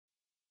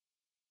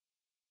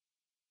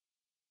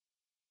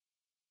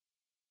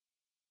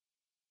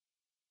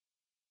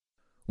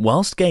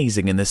Whilst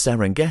gazing in the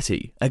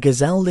Serengeti, a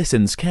gazelle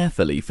listens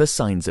carefully for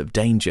signs of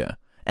danger.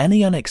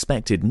 Any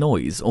unexpected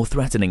noise or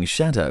threatening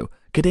shadow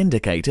could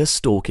indicate a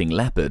stalking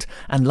leopard,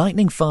 and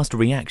lightning-fast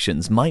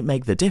reactions might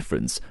make the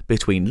difference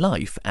between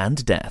life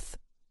and death.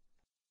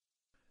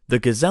 The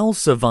gazelle's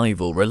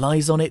survival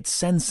relies on its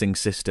sensing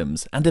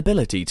systems and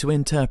ability to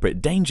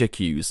interpret danger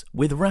cues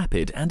with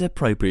rapid and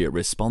appropriate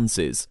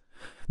responses.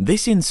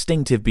 This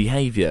instinctive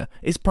behavior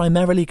is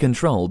primarily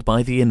controlled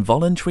by the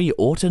involuntary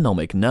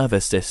autonomic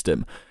nervous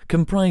system,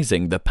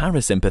 comprising the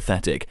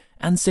parasympathetic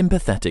and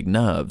sympathetic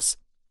nerves.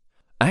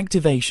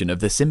 Activation of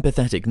the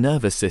sympathetic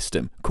nervous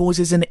system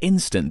causes an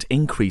instant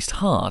increased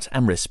heart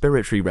and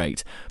respiratory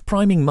rate,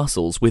 priming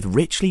muscles with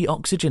richly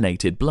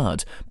oxygenated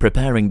blood,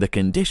 preparing the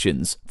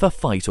conditions for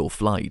fight or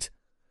flight.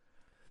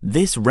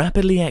 This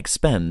rapidly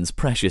expends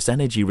precious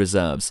energy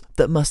reserves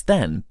that must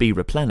then be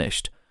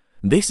replenished.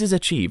 This is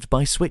achieved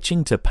by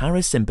switching to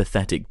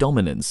parasympathetic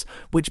dominance,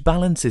 which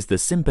balances the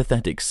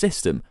sympathetic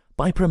system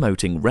by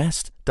promoting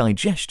rest,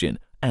 digestion,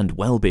 and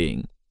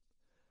well-being.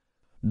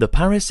 The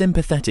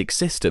parasympathetic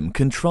system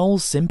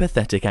controls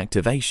sympathetic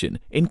activation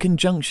in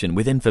conjunction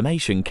with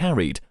information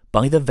carried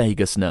by the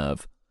vagus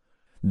nerve.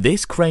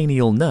 This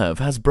cranial nerve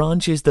has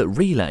branches that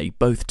relay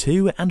both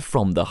to and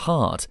from the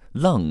heart,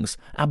 lungs,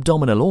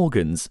 abdominal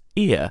organs,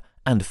 ear,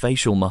 and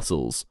facial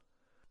muscles.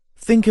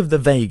 Think of the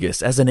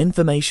vagus as an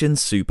information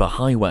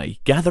superhighway,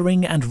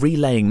 gathering and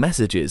relaying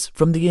messages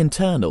from the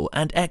internal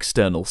and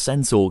external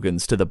sense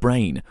organs to the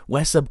brain,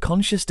 where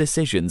subconscious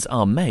decisions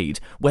are made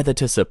whether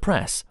to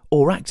suppress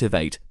or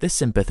activate the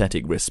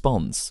sympathetic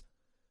response.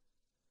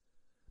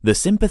 The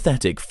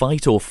sympathetic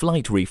fight or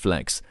flight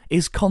reflex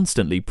is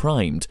constantly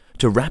primed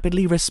to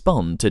rapidly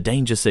respond to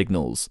danger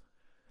signals.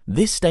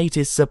 This state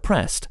is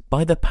suppressed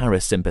by the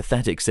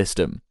parasympathetic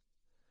system.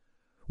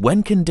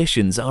 When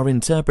conditions are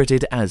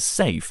interpreted as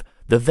safe,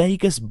 the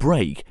vagus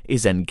brake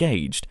is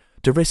engaged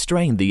to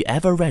restrain the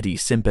ever-ready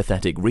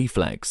sympathetic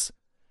reflex.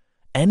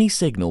 Any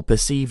signal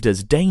perceived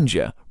as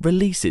danger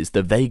releases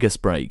the vagus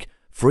brake,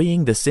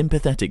 freeing the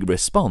sympathetic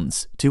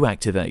response to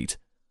activate.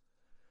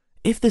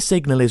 If the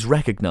signal is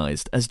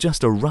recognized as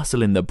just a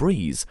rustle in the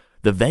breeze,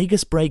 the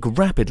vagus brake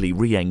rapidly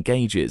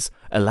re-engages,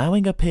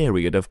 allowing a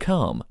period of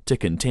calm to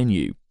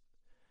continue.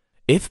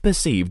 If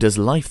perceived as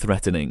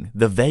life-threatening,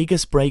 the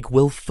vagus brake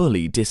will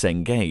fully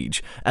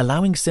disengage,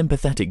 allowing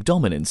sympathetic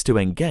dominance to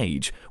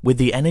engage with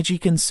the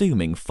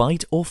energy-consuming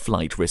fight or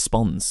flight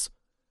response.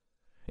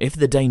 If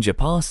the danger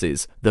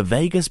passes, the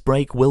vagus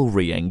brake will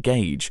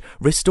re-engage,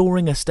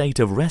 restoring a state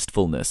of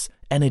restfulness,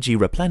 energy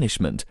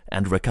replenishment,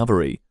 and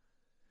recovery.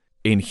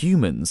 In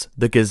humans,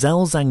 the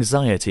gazelle's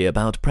anxiety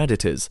about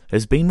predators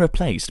has been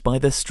replaced by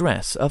the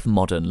stress of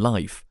modern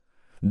life.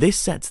 This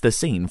sets the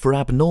scene for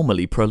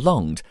abnormally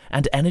prolonged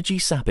and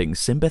energy-sapping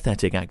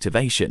sympathetic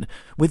activation,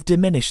 with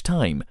diminished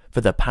time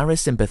for the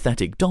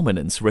parasympathetic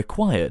dominance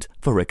required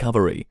for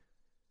recovery.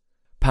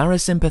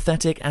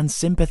 Parasympathetic and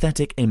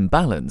sympathetic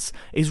imbalance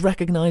is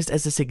recognized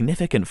as a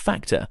significant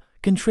factor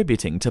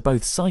contributing to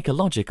both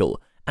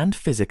psychological and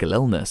physical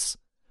illness.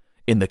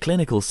 In the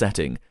clinical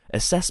setting,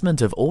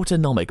 assessment of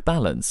autonomic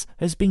balance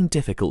has been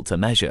difficult to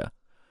measure.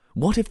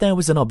 What if there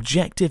was an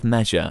objective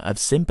measure of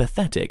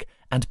sympathetic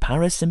and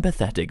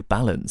parasympathetic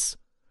balance?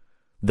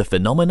 The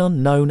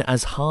phenomenon known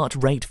as heart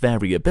rate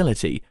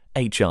variability,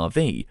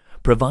 HRV,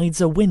 provides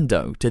a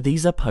window to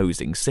these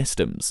opposing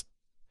systems.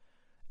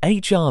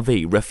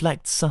 HRV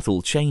reflects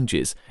subtle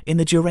changes in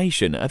the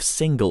duration of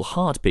single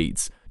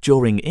heartbeats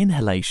during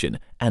inhalation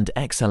and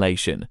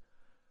exhalation.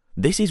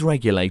 This is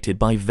regulated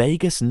by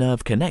vagus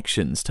nerve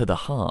connections to the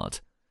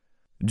heart.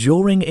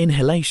 During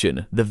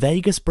inhalation, the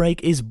vagus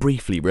brake is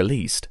briefly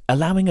released,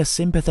 allowing a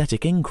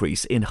sympathetic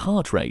increase in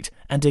heart rate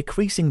and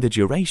decreasing the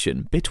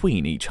duration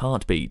between each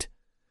heartbeat.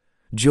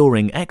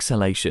 During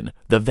exhalation,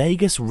 the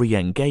vagus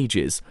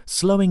re-engages,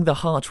 slowing the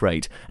heart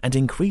rate and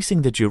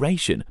increasing the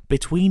duration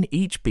between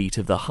each beat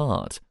of the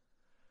heart.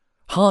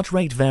 Heart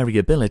rate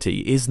variability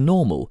is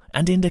normal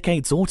and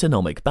indicates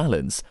autonomic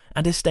balance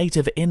and a state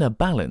of inner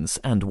balance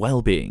and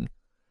well-being.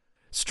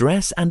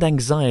 Stress and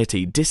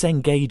anxiety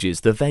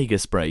disengages the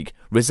vagus brake,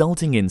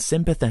 resulting in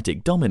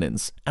sympathetic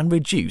dominance and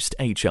reduced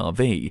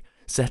HRV,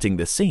 setting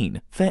the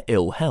scene for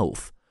ill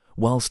health,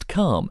 whilst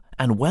calm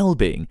and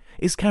well-being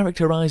is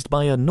characterized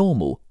by a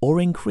normal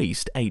or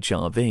increased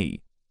HRV.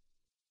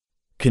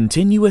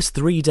 Continuous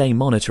 3-day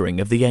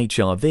monitoring of the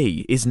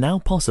HRV is now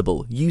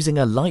possible using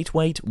a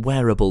lightweight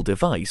wearable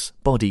device,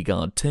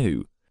 Bodyguard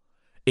 2.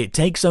 It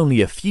takes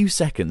only a few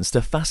seconds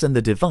to fasten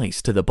the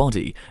device to the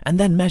body, and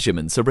then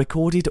measurements are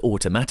recorded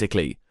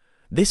automatically.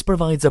 This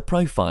provides a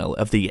profile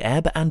of the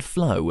ebb and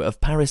flow of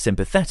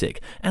parasympathetic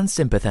and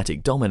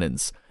sympathetic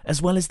dominance,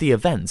 as well as the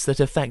events that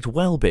affect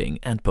well-being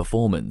and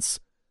performance.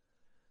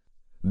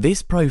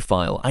 This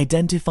profile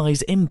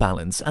identifies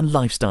imbalance and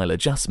lifestyle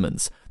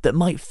adjustments that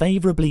might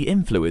favorably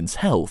influence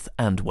health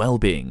and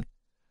well-being.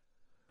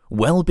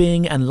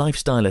 Well-being and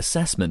lifestyle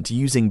assessment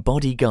using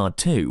Bodyguard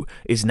 2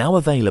 is now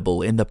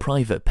available in the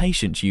private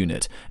patient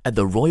unit at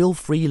the Royal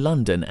Free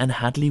London and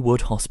Hadley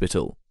Wood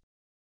Hospital.